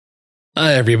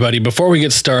Hi, everybody. Before we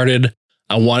get started,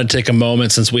 I want to take a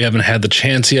moment, since we haven't had the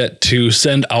chance yet, to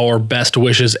send our best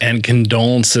wishes and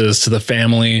condolences to the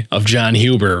family of John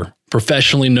Huber,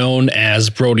 professionally known as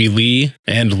Brody Lee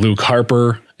and Luke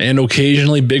Harper, and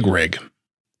occasionally Big Rig.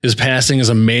 His passing is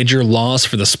a major loss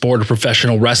for the sport of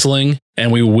professional wrestling,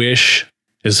 and we wish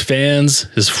his fans,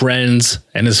 his friends,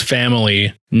 and his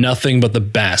family nothing but the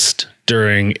best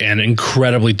during an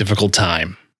incredibly difficult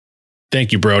time.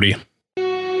 Thank you, Brody.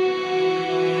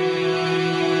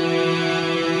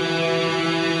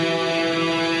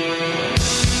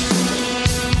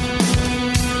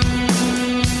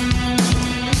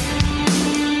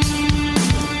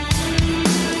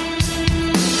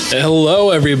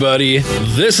 Hello, everybody.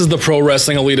 This is the Pro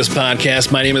Wrestling Elitist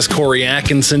Podcast. My name is Corey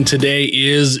Atkinson. Today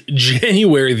is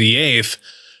January the 8th,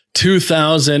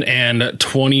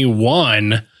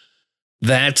 2021.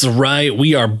 That's right.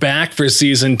 We are back for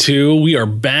season 2. We are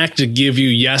back to give you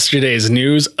yesterday's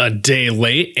news a day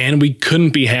late, and we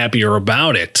couldn't be happier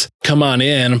about it. Come on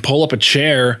in, pull up a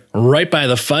chair right by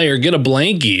the fire, get a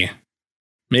blankie.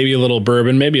 Maybe a little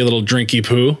bourbon, maybe a little drinky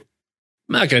poo.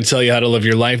 I'm not going to tell you how to live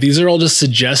your life. These are all just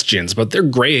suggestions, but they're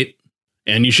great,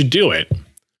 and you should do it.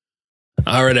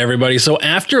 All right, everybody. So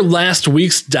after last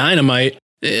week's Dynamite,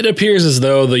 it appears as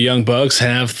though the Young Bucks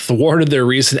have thwarted their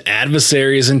recent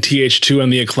adversaries in TH2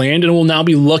 and the Acclaimed, and will now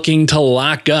be looking to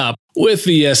lock up with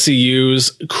the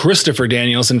SCU's Christopher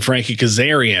Daniels and Frankie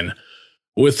Kazarian.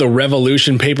 With the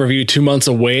Revolution pay-per-view 2 months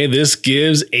away, this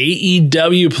gives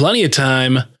AEW plenty of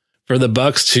time for the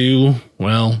Bucks to,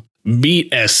 well,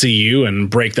 beat SCU and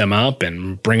break them up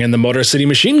and bring in the Motor City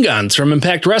Machine Guns from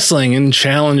Impact Wrestling and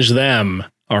challenge them,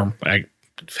 or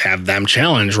have them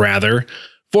challenge, rather,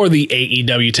 for the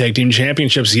AEW Tag Team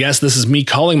Championships. Yes, this is me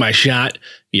calling my shot.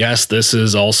 Yes, this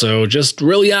is also just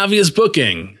really obvious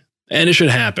booking, and it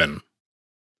should happen.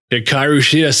 Hikaru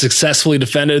Shida successfully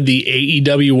defended the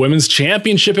AEW Women's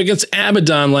Championship against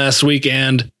Abaddon last week,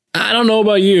 and I don't know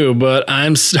about you, but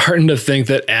I'm starting to think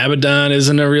that Abaddon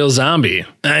isn't a real zombie.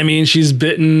 I mean, she's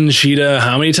bitten Shida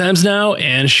how many times now?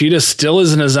 And Shida still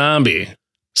isn't a zombie.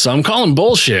 So I'm calling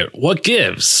bullshit. What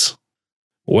gives?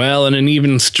 Well, in an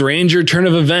even stranger turn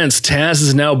of events, Taz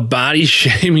is now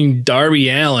body-shaming Darby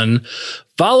Allin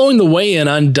following the weigh-in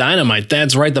on Dynamite.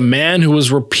 That's right, the man who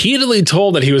was repeatedly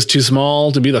told that he was too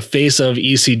small to be the face of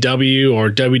ECW or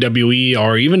WWE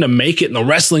or even to make it in the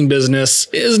wrestling business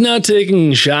is now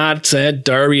taking shots at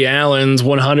Darby Allin's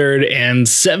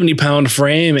 170-pound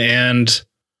frame, and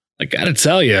I gotta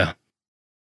tell you,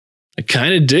 I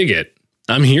kind of dig it.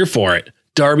 I'm here for it.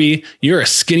 Darby, you're a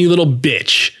skinny little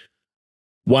bitch.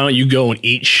 Why don't you go and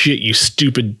eat shit, you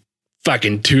stupid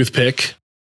fucking toothpick?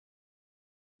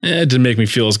 It didn't make me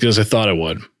feel as good as I thought it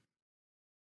would.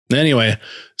 Anyway,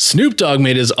 Snoop Dogg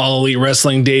made his All Elite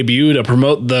Wrestling debut to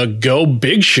promote the Go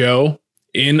Big Show.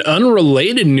 In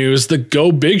unrelated news, the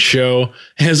Go Big Show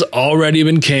has already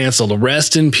been canceled.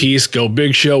 Rest in peace, Go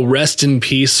Big Show. Rest in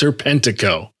peace,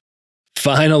 Serpentico.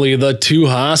 Finally, the two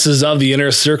Hosses of the Inner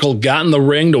Circle got in the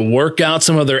ring to work out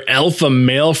some of their alpha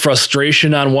male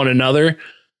frustration on one another.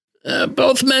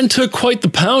 Both men took quite the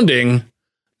pounding,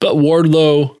 but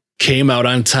Wardlow came out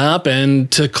on top,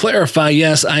 and to clarify,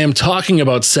 yes, I am talking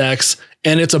about sex,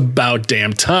 and it's about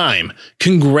damn time.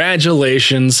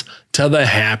 Congratulations to the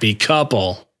happy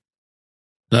couple.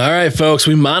 All right, folks,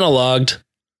 we monologued.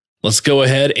 Let's go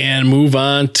ahead and move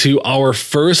on to our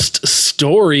first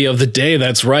story of the day.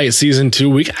 That's right, season 2.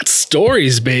 We got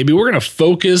stories, baby. We're going to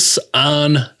focus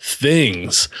on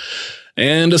things.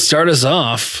 And to start us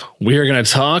off, we are going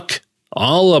to talk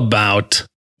all about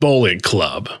Bullet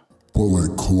Club.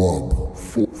 Bullet Club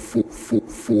for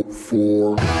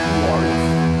life.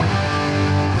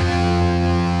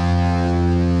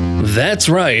 That's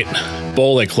right,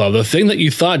 Bullet Club. The thing that you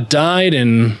thought died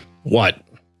in,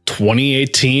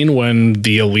 2018 when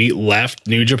the Elite left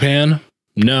New Japan?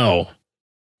 No,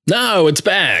 it's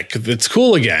back. It's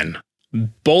cool again.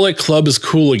 Bullet Club is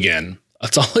cool again.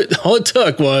 That's all it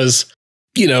took was,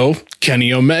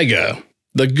 Kenny Omega,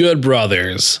 the Good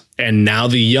Brothers, and now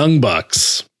the Young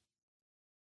Bucks.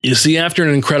 You see, after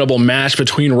an incredible match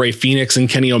between Rey Fenix and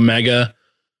Kenny Omega,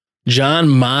 Jon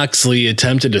Moxley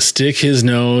attempted to stick his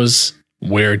nose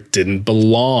where it didn't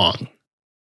belong.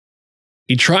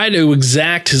 He tried to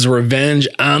exact his revenge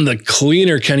on the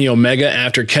cleaner Kenny Omega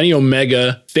after Kenny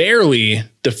Omega fairly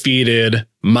defeated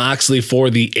Moxley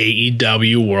for the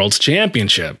AEW World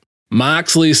Championship.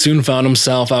 Moxley soon found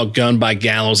himself outgunned by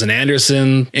Gallows and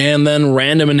Anderson, and then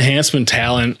random enhancement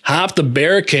talent hopped the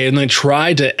barricade and they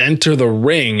tried to enter the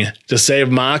ring to save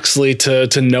Moxley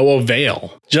to no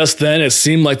avail. Just then, it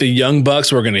seemed like the Young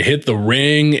Bucks were going to hit the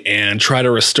ring and try to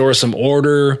restore some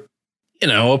order,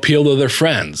 appeal to their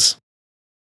friends.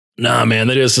 Nah, man,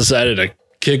 they just decided to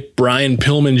kick Brian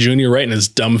Pillman Jr. right in his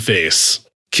dumb face.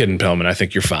 Kidding, Pillman, I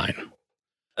think you're fine.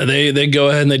 They go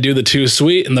ahead and they do the Too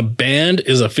Sweet, and the band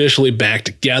is officially back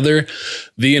together.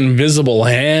 The Invisible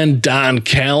Hand, Don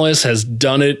Callis, has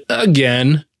done it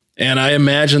again. And I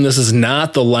imagine this is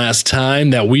not the last time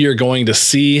that we are going to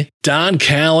see Don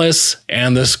Callis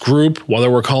and this group, whether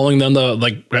we're calling them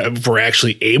if we're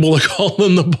actually able to call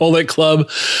them the Bullet Club,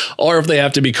 or if they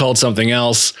have to be called something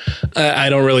else. I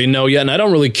don't really know yet, and I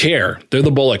don't really care. They're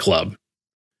the Bullet Club,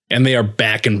 and they are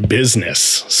back in business.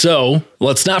 So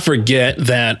let's not forget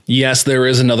that, yes, there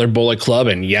is another Bullet Club,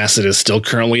 and yes, it is still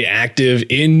currently active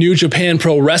in New Japan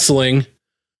Pro Wrestling,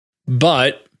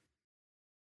 but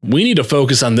we need to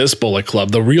focus on this Bullet Club,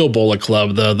 the real Bullet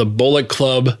Club, the Bullet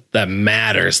Club that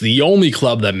matters, the only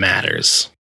club that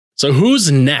matters. So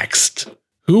who's next?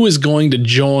 Who is going to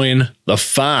join the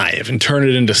 5 and turn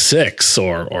it into 6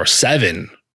 or 7?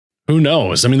 Who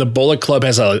knows? I mean, the Bullet Club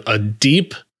has a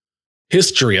deep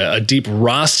history, a deep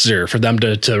roster for them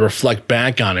to reflect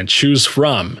back on and choose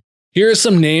from. Here are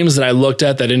some names that I looked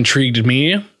at that intrigued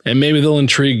me, and maybe they'll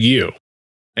intrigue you.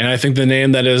 And I think the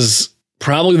name that is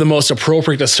probably the most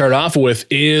appropriate to start off with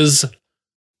is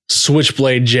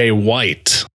Switchblade Jay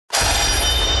White.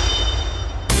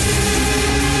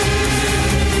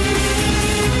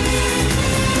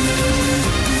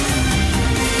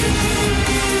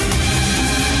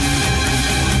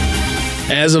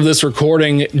 As of this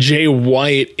recording, Jay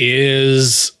White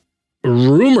is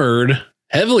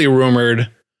heavily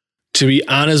rumored, to be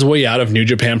on his way out of New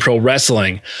Japan Pro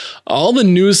Wrestling. All the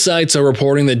news sites are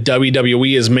reporting that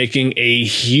WWE is making a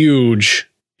huge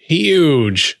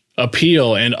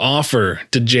appeal and offer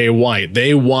to Jay White.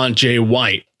 They want Jay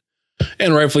White.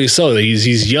 And rightfully so.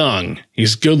 He's young.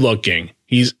 He's good looking.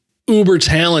 He's uber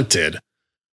talented.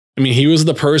 I mean, he was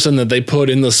the person that they put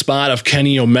in the spot of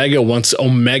Kenny Omega once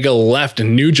Omega left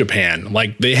in New Japan.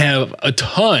 Like, they have a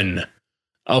ton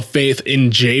of faith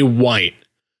in Jay White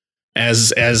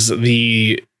as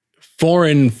the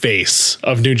foreign face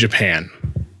of New Japan.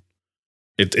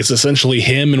 It's essentially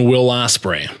him and Will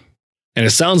Ospreay. And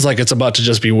it sounds like it's about to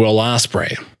just be Will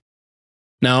Ospreay.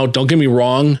 Now, don't get me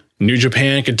wrong, New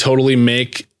Japan could totally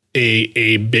make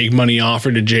a big money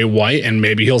offer to Jay White and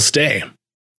maybe he'll stay.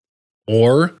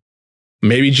 Or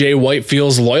maybe Jay White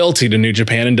feels loyalty to New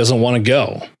Japan and doesn't want to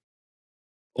go.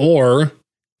 Or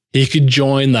he could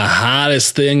join the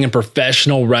hottest thing in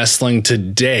professional wrestling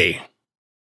today,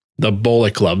 the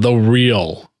Bullet Club, the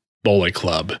real Bullet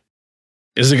Club.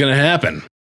 Is it going to happen?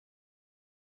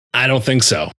 I don't think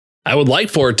so. I would like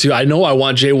for it to. I know I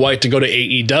want Jay White to go to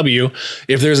AEW.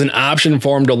 If there's an option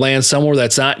for him to land somewhere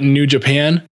that's not in New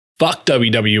Japan, fuck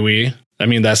WWE. I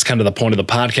mean, that's kind of the point of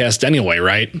the podcast anyway,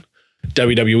 right?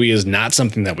 WWE is not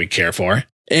something that we care for.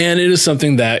 And it is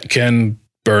something that can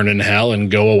burn in hell and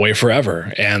go away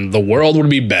forever. And the world would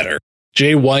be better.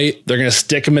 Jay White, they're going to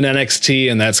stick him in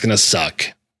NXT and that's going to suck.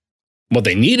 What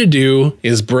they need to do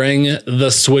is bring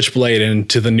the Switchblade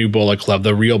into the new Bullet Club,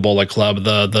 the real Bullet Club,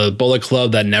 the Bullet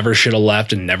Club that never should have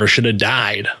left and never should have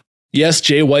died. Yes,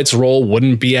 Jay White's role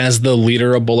wouldn't be as the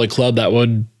leader of Bullet Club. That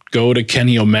would go to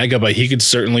Kenny Omega, but he could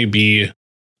certainly be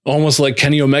almost like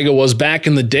Kenny Omega was back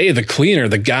in the day, the cleaner,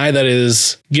 the guy that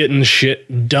is getting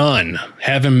shit done,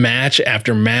 having match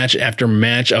after match after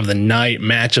match of the night,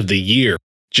 match of the year.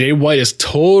 Jay White is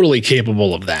totally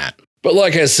capable of that. But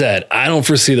like I said, I don't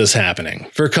foresee this happening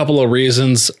for a couple of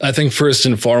reasons. I think first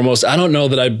and foremost, I don't know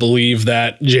that I believe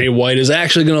that Jay White is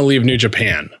actually going to leave New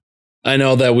Japan. I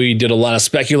know that we did a lot of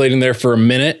speculating there for a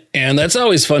minute, and that's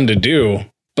always fun to do.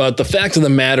 But the fact of the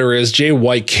matter is Jay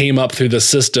White came up through the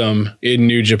system in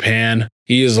New Japan.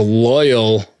 He is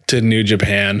loyal to New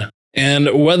Japan.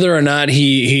 And whether or not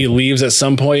he leaves at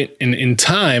some point in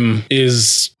time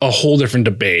is a whole different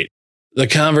debate. The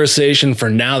conversation for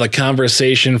now, the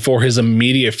conversation for his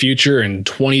immediate future in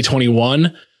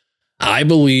 2021, I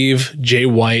believe Jay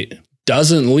White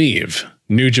doesn't leave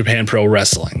New Japan Pro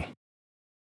Wrestling.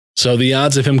 So the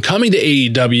odds of him coming to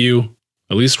AEW,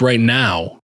 at least right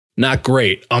now, not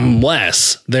great,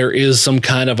 unless there is some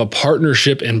kind of a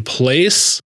partnership in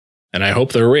place, and I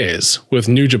hope there is, with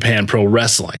New Japan Pro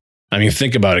Wrestling. I mean,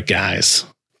 think about it, guys.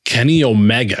 Kenny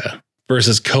Omega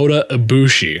versus Kota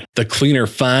Ibushi. The cleaner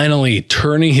finally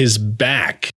turning his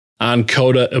back on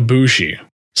Kota Ibushi.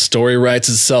 Story writes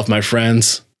itself, my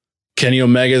friends. Kenny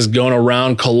Omega is going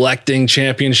around collecting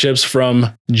championships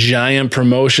from giant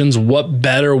promotions. What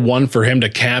better one for him to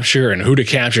capture and who to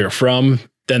capture it from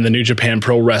than the New Japan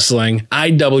Pro Wrestling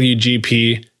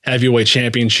IWGP Heavyweight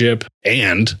Championship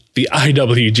and the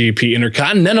IWGP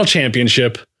Intercontinental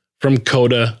Championship from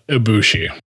Kota Ibushi.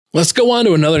 Let's go on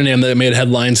to another name that made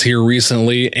headlines here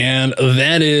recently, and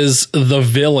that is the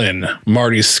villain,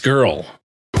 Marty Scurll.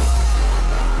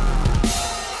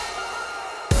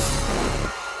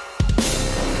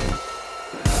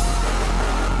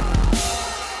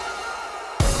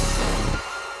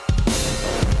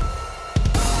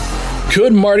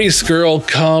 Could Marty Scurll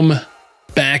come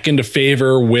back into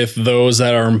favor with those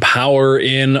that are in power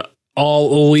in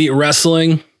All Elite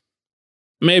Wrestling?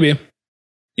 Maybe.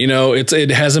 You know,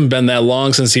 it hasn't been that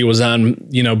long since he was on,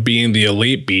 you know, Being the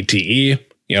Elite, BTE.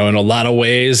 You know, in a lot of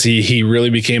ways, he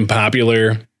really became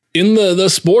popular in the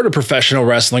sport of professional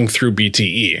wrestling through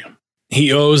BTE.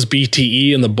 He owes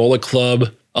BTE and the Bullet Club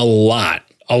a lot.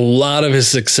 A lot of his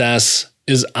success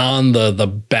is on the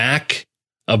back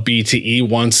of BTE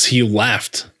once he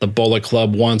left the Bullet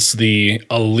Club, once the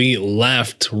Elite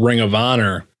left Ring of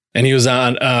Honor. And he was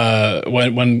on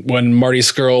when Marty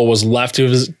Scurll was left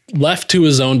to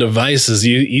his own devices.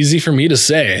 Easy for me to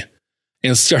say,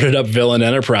 and started up Villain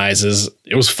Enterprises.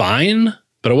 It was fine,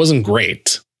 but it wasn't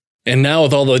great. And now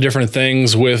with all the different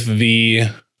things with the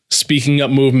speaking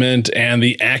up movement and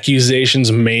the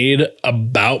accusations made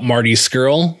about Marty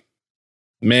Scurll,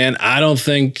 man, I don't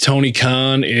think Tony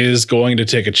Khan is going to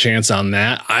take a chance on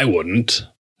that. I wouldn't.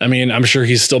 I mean, I'm sure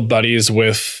he's still buddies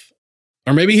with,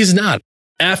 or maybe he's not.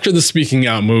 After the speaking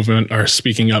out, I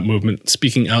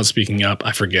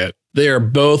forget. They are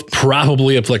both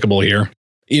probably applicable here.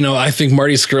 You know, I think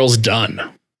Marty Scurll's done.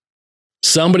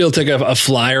 Somebody will take a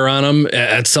flyer on him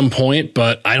at some point,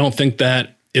 but I don't think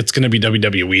that it's going to be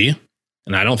WWE,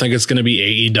 and I don't think it's going to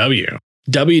be AEW.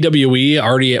 WWE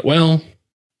already, well,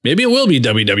 maybe it will be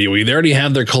WWE. They already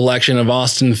have their collection of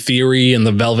Austin Theory and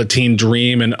the Velveteen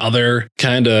Dream and other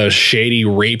kind of shady,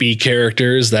 rapey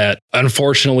characters that,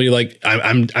 unfortunately, like,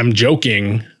 I'm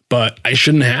joking, but I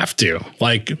shouldn't have to.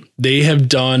 Like, they have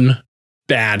done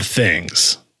bad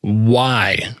things.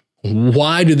 Why?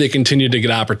 Why do they continue to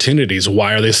get opportunities?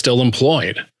 Why are they still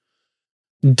employed?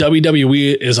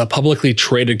 WWE is a publicly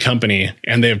traded company,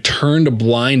 and they have turned a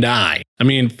blind eye. I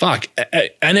mean, fuck,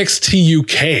 NXT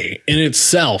UK in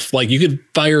itself, like, you could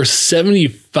fire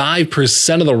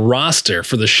 75% of the roster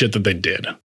for the shit that they did.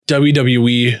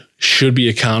 WWE should be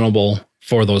accountable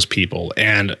for those people.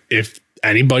 And if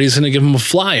anybody's going to give them a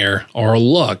flyer or a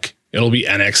look, it'll be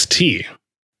NXT,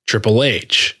 Triple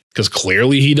H, because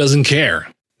clearly he doesn't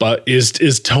care. But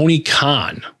is Tony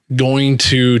Khan going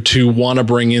to want to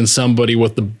bring in somebody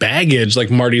with the baggage like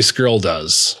Marty Scurll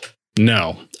does?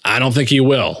 No, I don't think he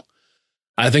will.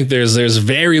 I think there's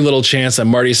very little chance that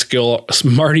Marty Scurll,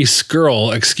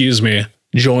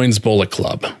 joins Bullet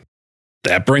Club.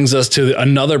 That brings us to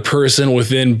another person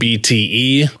within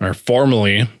BTE, or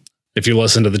formerly, if you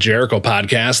listen to the Jericho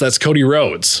podcast, that's Cody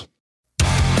Rhodes.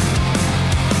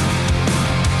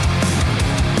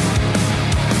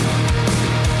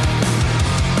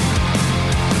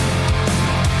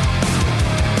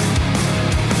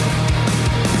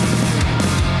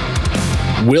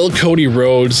 Will Cody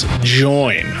Rhodes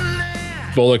join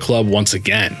Bullet Club once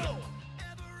again?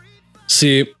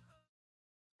 See,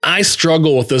 I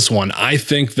struggle with this one. I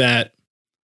think that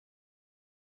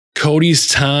Cody's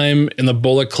time in the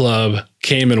Bullet Club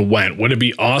came and went. Would it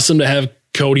be awesome to have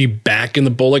Cody back in the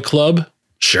Bullet Club?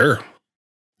 Sure.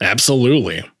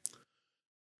 Absolutely.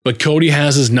 But Cody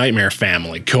has his Nightmare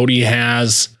family. Cody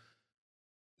has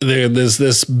there's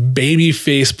this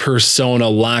babyface persona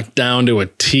locked down to a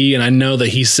T. And I know that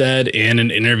he said in an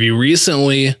interview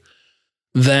recently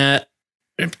that,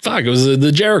 it was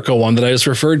the Jericho one that I just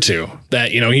referred to, that,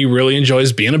 you know, he really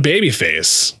enjoys being a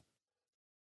babyface.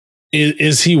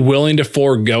 Is he willing to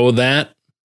forego that?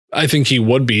 I think he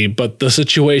would be, but the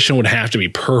situation would have to be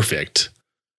perfect.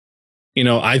 You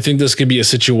know, I think this could be a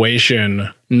situation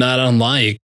not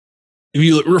unlike, if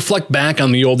you reflect back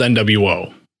on the old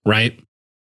NWO, right?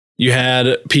 You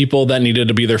had people that needed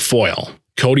to be their foil.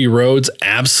 Cody Rhodes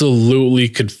absolutely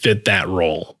could fit that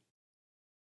role.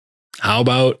 How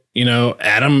about, you know,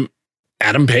 Adam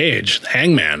Page,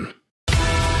 Hangman?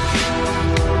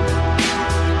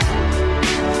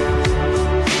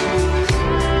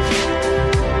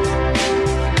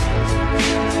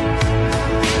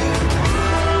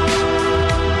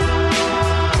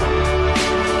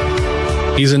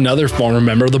 He's another former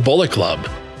member of the Bullet Club.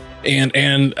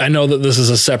 And I know that this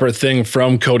is a separate thing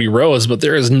from Cody Rhodes, but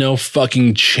there is no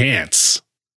fucking chance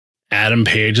Adam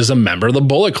Page is a member of the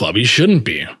Bullet Club. He shouldn't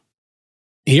be.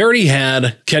 He already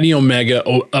had Kenny Omega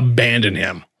abandon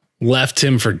him, left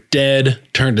him for dead,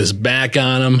 turned his back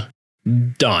on him.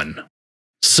 Done.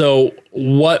 So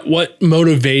what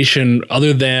motivation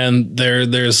other than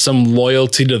there's some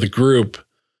loyalty to the group,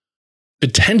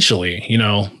 potentially, you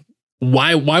know,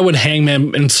 why would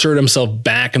Hangman insert himself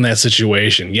back in that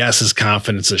situation? Yes, his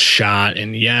confidence is shot,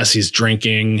 and yes, he's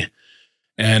drinking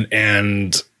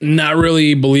and not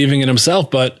really believing in himself,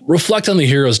 but reflect on the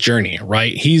hero's journey,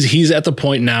 right? He's at the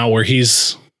point now where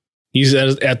he's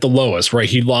at the lowest, right?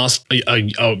 He lost a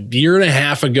year and a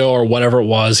half ago or whatever it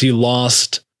was. He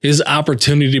lost his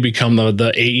opportunity to become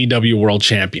the AEW world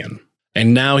champion.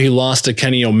 And now he lost to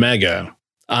Kenny Omega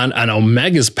on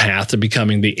Omega's path to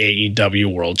becoming the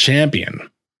AEW world champion.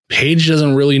 Page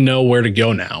doesn't really know where to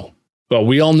go now, but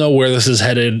we all know where this is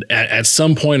headed at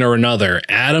some point or another.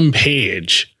 Adam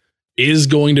Page is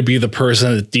going to be the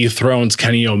person that dethrones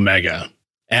Kenny Omega.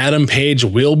 Adam Page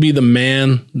will be the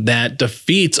man that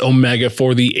defeats Omega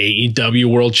for the AEW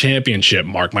World Championship.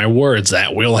 Mark my words,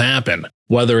 that will happen.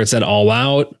 Whether it's at All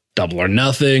Out, Double or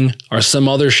Nothing, or some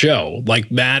other show. Like,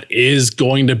 that is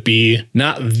going to be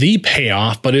not the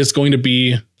payoff, but it's going to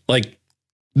be like,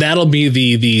 that'll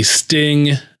be the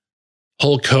Sting,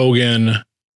 Hulk Hogan,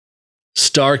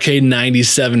 Starrcade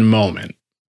 97 moment.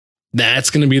 That's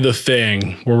going to be the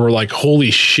thing where we're like,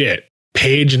 holy shit.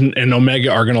 Page and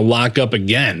Omega are going to lock up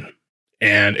again.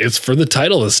 And it's for the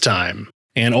title this time.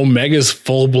 And Omega's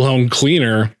full-blown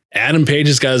cleaner. Adam Page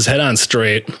has got his head on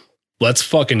straight. Let's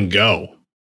fucking go.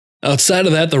 Outside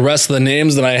of that, the rest of the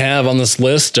names that I have on this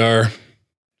list are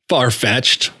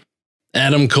far-fetched.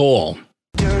 Adam Cole.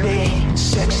 Dirty,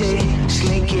 sexy,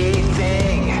 slinky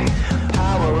thing.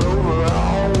 Power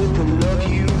overall with the look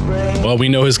you bring. Well, we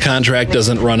know his contract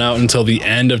doesn't run out until the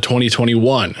end of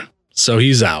 2021. So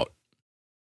he's out.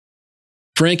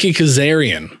 Frankie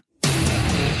Kazarian.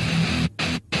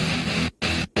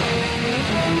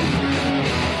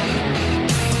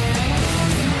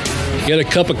 Get a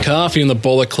cup of coffee in the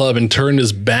Bullet Club and turned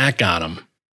his back on him.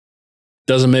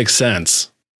 Doesn't make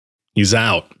sense. He's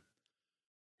out.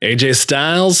 AJ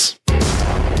Styles.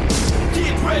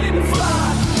 Get ready to fly.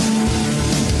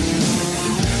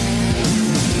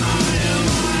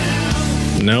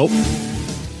 Nope.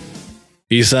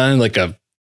 He signed like a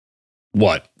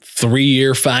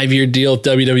 3-year, 5-year deal with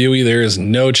WWE. There is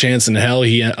no chance in hell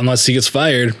unless he gets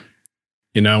fired,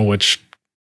 which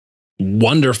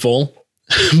wonderful,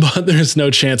 but there's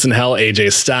no chance in hell.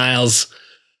 AJ Styles,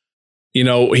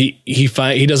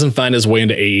 he doesn't find his way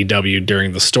into AEW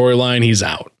during the storyline. He's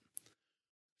out.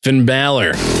 Finn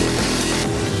Balor.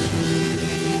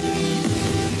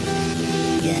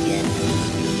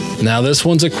 Now this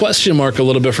one's a question mark a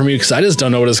little bit for me because I just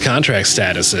don't know what his contract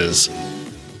status is.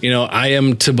 I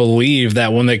am to believe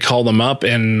that when they called him up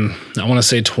in, I want to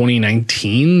say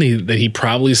 2019, that he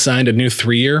probably signed a new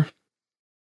 3-year.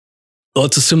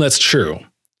 Let's assume that's true.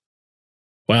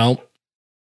 Well,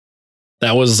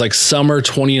 that was like summer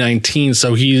 2019.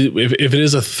 So if it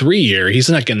is a 3-year, he's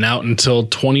not getting out until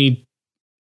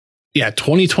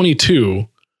 2022,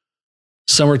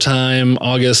 summertime,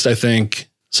 August, I think,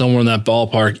 somewhere in that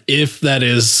ballpark. If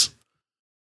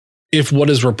what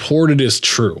is reported is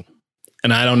true.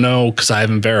 And I don't know because I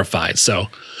haven't verified. So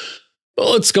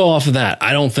let's go off of that.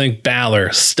 I don't think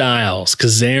Balor, Styles,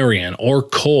 Kazarian, or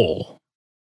Cole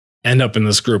end up in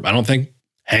this group. I don't think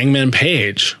Hangman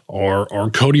Page or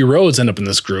Cody Rhodes end up in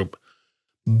this group.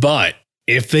 But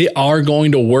if they are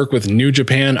going to work with New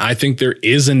Japan, I think there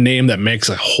is a name that makes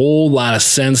a whole lot of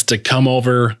sense to come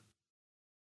over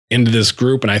into this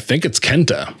group. And I think it's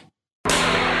Kenta.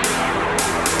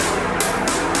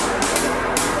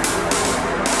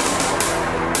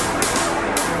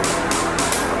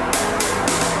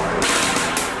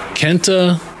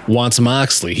 Kenta wants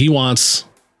Moxley. He wants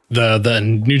the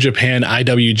New Japan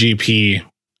IWGP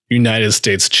United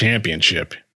States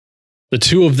Championship. The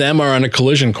two of them are on a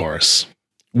collision course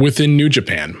within New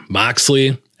Japan,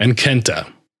 Moxley and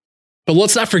Kenta. But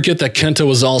let's not forget that Kenta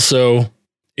was also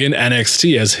in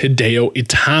NXT as Hideo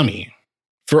Itami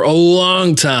for a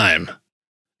long time.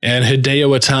 And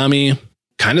Hideo Itami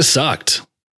kind of sucked.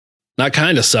 Not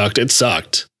kind of sucked, it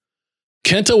sucked.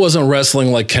 Kenta wasn't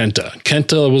wrestling like Kenta.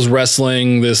 Kenta was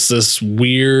wrestling this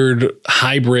weird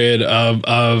hybrid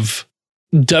of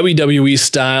WWE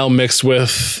style mixed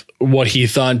with what he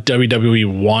thought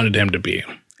WWE wanted him to be.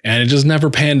 And it just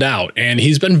never panned out. And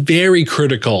he's been very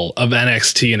critical of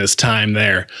NXT in his time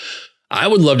there. I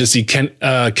would love to see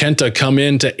Kenta come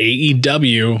into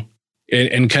AEW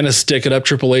and kind of stick it up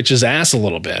Triple H's ass a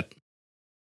little bit.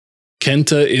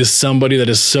 Kenta is somebody that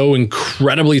is so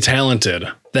incredibly talented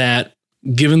that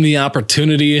given the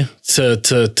opportunity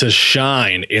to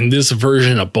shine in this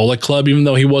version of Bullet Club, even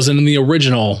though he wasn't in the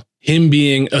original, him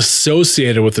being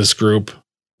associated with this group,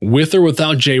 with or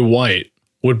without Jay White,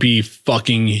 would be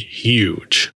fucking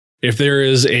huge. If there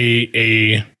is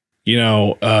a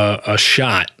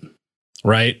shot,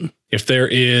 right? if there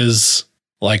is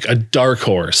like a dark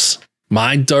horse,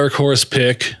 my dark horse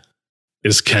pick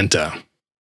is Kenta.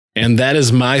 And that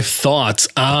is my thoughts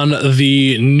on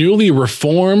the newly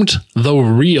reformed, the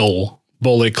real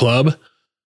Bullet Club.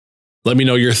 Let me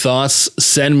know your thoughts.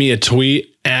 Send me a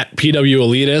tweet at PW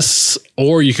Elitists,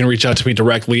 or you can reach out to me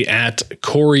directly at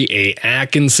Corey A.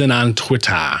 Atkinson on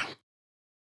Twitter.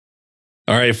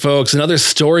 All right, folks, another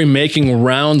story making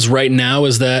rounds right now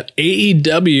is that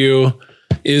AEW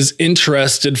is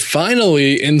interested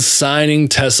finally in signing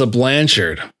Tessa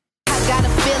Blanchard. I got a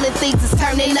feeling things is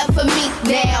turning up for me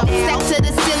now. Stack to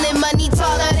the ceiling, money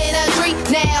taller than a tree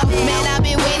now. Man, I've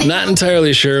been waiting. Not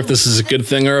entirely sure if this is a good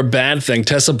thing or a bad thing.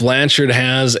 Tessa Blanchard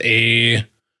has a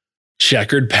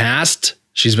checkered past.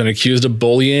 She's been accused of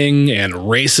bullying and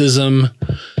racism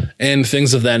and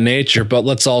things of that nature. But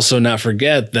let's also not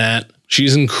forget that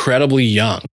she's incredibly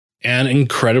young and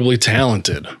incredibly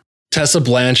talented. Tessa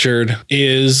Blanchard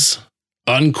is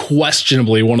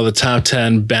unquestionably one of the top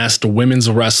 10 best women's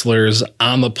wrestlers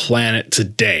on the planet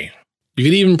today. You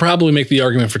could even probably make the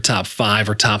argument for top 5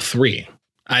 or top 3.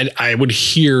 I would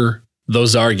hear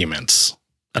those arguments,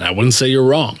 and I wouldn't say you're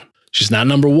wrong. She's not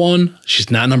number 1. She's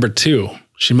not number 2.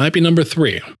 She might be number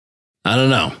 3. I don't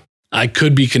know. I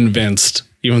could be convinced,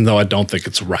 even though I don't think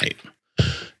it's right.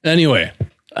 Anyway,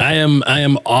 I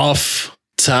am off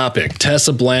topic.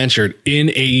 Tessa Blanchard in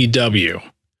AEW.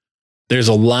 There's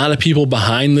a lot of people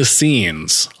behind the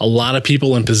scenes, a lot of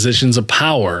people in positions of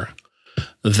power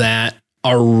that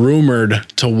are rumored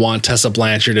to want Tessa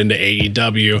Blanchard into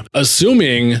AEW,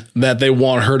 assuming that they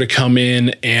want her to come in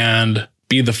and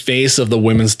be the face of the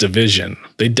women's division.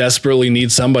 They desperately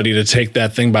need somebody to take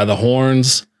that thing by the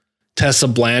horns. Tessa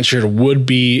Blanchard would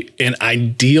be an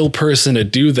ideal person to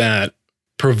do that,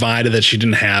 provided that she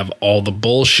didn't have all the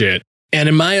bullshit. And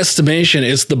in my estimation,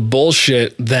 it's the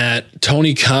bullshit that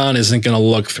Tony Khan isn't going to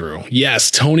look through.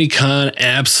 Yes, Tony Khan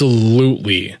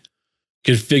absolutely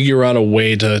could figure out a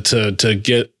way to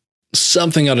get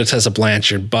something out of Tessa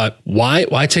Blanchard, but why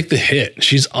take the hit?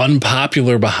 She's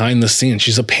unpopular behind the scenes.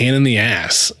 She's a pain in the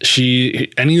ass.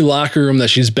 Any locker room that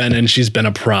she's been in, she's been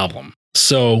a problem.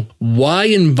 So why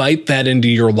invite that into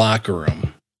your locker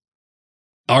room?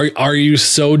 Are you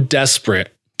so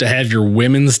desperate to have your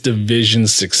women's division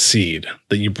succeed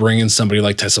that you bring in somebody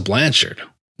like Tessa Blanchard?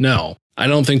 No, I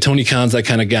don't think Tony Khan's that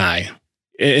kind of guy.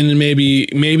 And maybe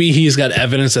he's got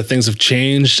evidence that things have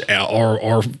changed,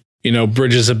 or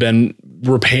bridges have been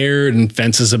repaired and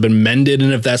fences have been mended.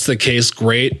 And if that's the case,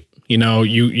 great.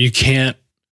 You can't.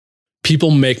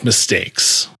 People make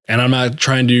mistakes, and I'm not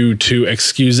trying to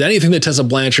excuse anything that Tessa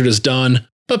Blanchard has done,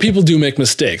 but people do make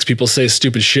mistakes. People say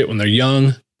stupid shit when they're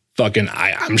young.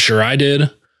 I'm sure I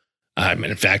did.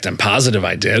 In fact, I'm positive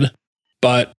I did.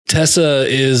 But Tessa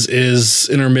is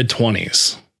in her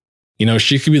mid-20s.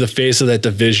 She could be the face of that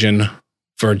division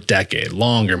for a decade,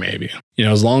 longer maybe.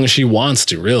 As long as she wants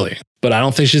to, really. But I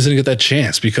don't think she's going to get that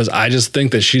chance, because I just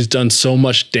think that she's done so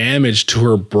much damage to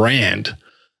her brand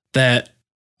that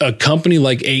a company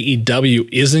like AEW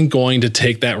isn't going to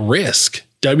take that risk.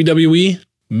 WWE,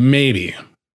 maybe,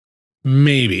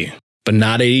 but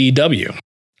not AEW.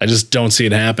 I just don't see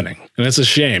it happening. And it's a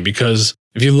shame, because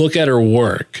if you look at her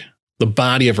work, the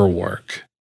body of her work,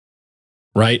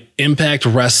 right? Impact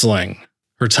Wrestling,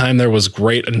 her time there was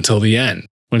great until the end.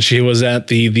 When she was at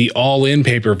the All In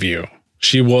pay-per-view,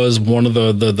 she was one of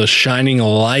the shining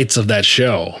lights of that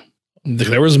show.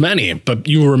 There was many, but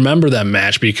you remember that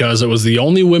match because it was the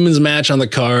only women's match on the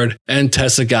card, and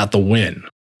Tessa got the win.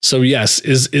 So yes,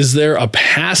 is there a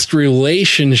past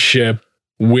relationship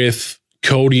with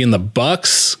Cody and the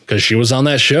Bucks? Because she was on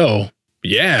that show.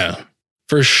 Yeah,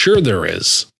 for sure there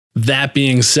is. That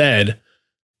being said,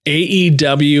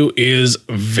 AEW is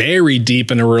very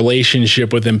deep in a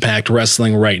relationship with Impact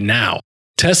Wrestling right now.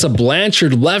 Tessa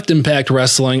Blanchard left Impact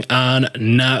Wrestling on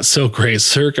not so great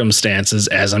circumstances,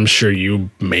 as I'm sure you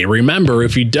may remember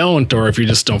if you don't, or if you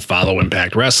just don't follow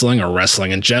Impact Wrestling or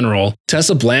wrestling in general.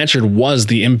 Tessa Blanchard was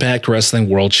the Impact Wrestling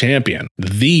World Champion,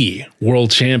 the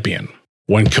World Champion.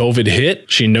 When COVID hit,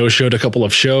 she no-showed a couple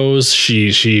of shows.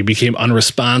 She became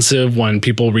unresponsive when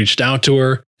people reached out to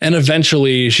her. And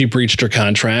eventually she breached her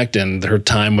contract, and her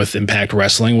time with Impact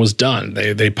Wrestling was done.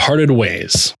 They parted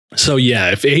ways. So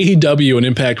yeah, if AEW and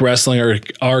Impact Wrestling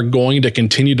are going to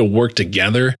continue to work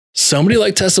together, somebody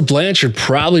like Tessa Blanchard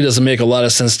probably doesn't make a lot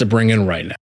of sense to bring in right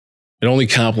now. It only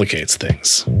complicates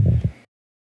things.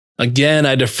 Again,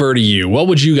 I defer to you. What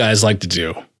would you guys like to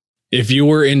do? If you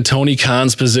were in Tony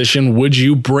Khan's position, would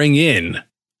you bring in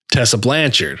Tessa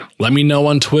Blanchard? Let me know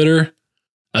on Twitter.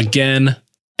 Again,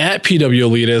 at PW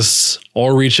Elitists,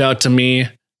 or reach out to me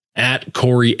at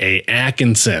Corey A.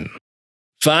 Atkinson.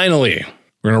 Finally,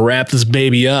 we're going to wrap this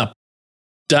baby up.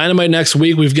 Dynamite next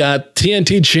week, we've got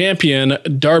TNT champion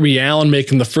Darby Allin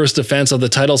making the first defense of the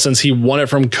title since he won it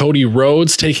from Cody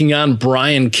Rhodes, taking on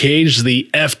Brian Cage, the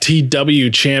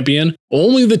FTW champion.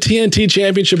 Only the TNT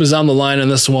championship is on the line in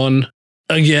this one.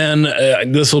 Again,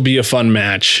 this will be a fun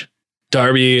match.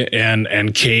 Darby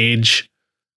and Cage,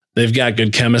 they've got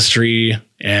good chemistry,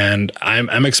 and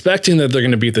I'm expecting that they're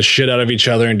going to beat the shit out of each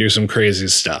other and do some crazy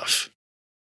stuff.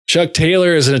 Chuck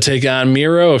Taylor is going to take on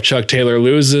Miro. If Chuck Taylor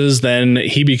loses, then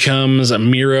he becomes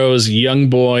Miro's young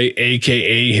boy,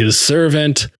 aka his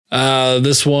servant.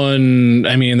 This one,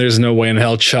 I mean, there's no way in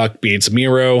hell Chuck beats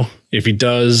Miro. If he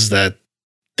does,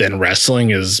 then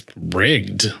wrestling is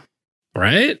rigged,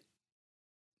 right?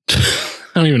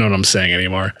 I don't even know what I'm saying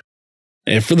anymore.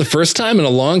 And for the first time in a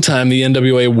long time, the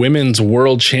NWA Women's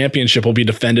World Championship will be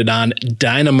defended on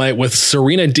Dynamite with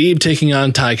Serena Deeb taking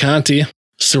on Ty Conti.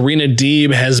 Serena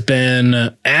Deeb has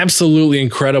been absolutely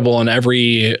incredible on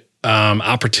every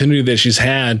opportunity that she's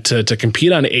had to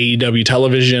compete on AEW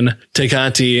television. Tay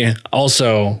Conti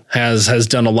also has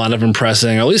done a lot of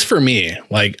impressing, at least for me.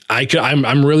 Like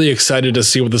I'm really excited to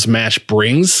see what this match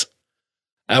brings.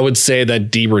 I would say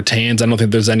that Deeb retains. I don't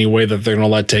think there's any way that they're going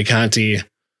to let Tay Conti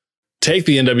take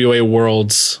the NWA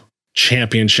World's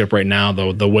Championship right now,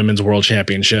 though, the Women's World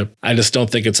Championship. I just don't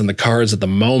think it's in the cards at the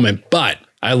moment, but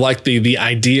I like the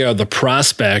idea, the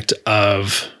prospect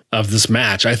of this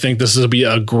match. I think this will be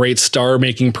a great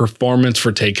star-making performance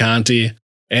for Tay Conti,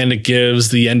 and it gives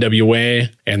the NWA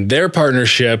and their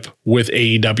partnership with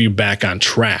AEW back on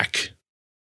track.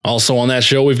 Also on that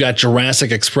show, we've got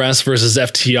Jurassic Express versus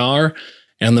FTR,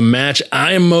 and the match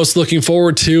I am most looking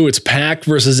forward to, it's Pac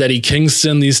versus Eddie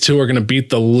Kingston. These two are going to beat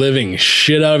the living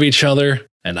shit out of each other,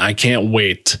 and I can't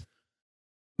wait.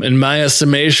 In my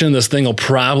estimation, this thing will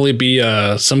probably be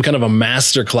some kind of a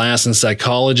master class in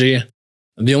psychology.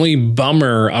 The only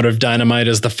bummer out of Dynamite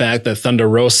is the fact that Thunder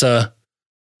Rosa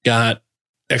got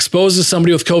exposed to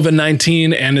somebody with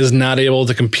COVID-19 and is not able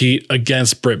to compete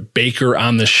against Britt Baker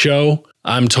on the show.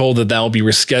 I'm told that will be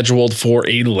rescheduled for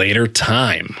a later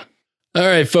time. All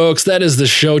right, folks, that is the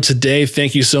show today.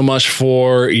 Thank you so much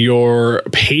for your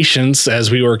patience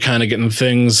as we were kind of getting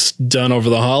things done over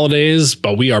the holidays,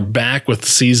 but we are back with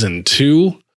season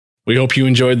 2. We hope you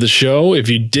enjoyed the show. If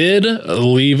you did,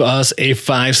 leave us a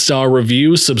 5-star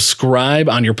review, subscribe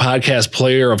on your podcast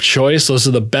player of choice. Those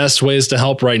are the best ways to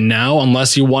help right now,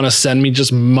 unless you want to send me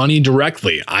just money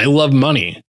directly. I love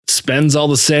money. Spends all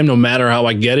the same no matter how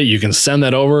I get it. You can send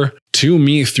that over to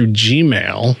me through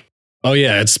Gmail. Oh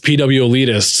yeah, it's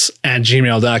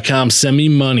pwelitists@gmail.com. Send me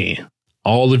money.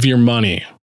 All of your money.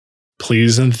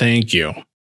 Please and thank you.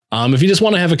 If you just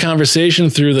want to have a conversation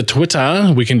through the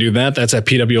Twitter, we can do that. That's at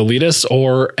pwelitists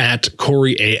or at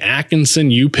Corey A.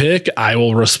 Atkinson. You pick. I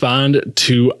will respond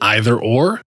to either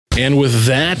or. And with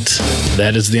that,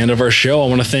 that is the end of our show. I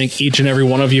want to thank each and every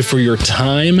one of you for your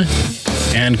time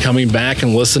and coming back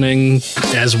and listening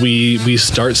as we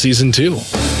start season 2.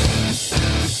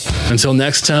 Until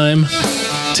next time,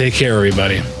 take care,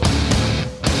 everybody.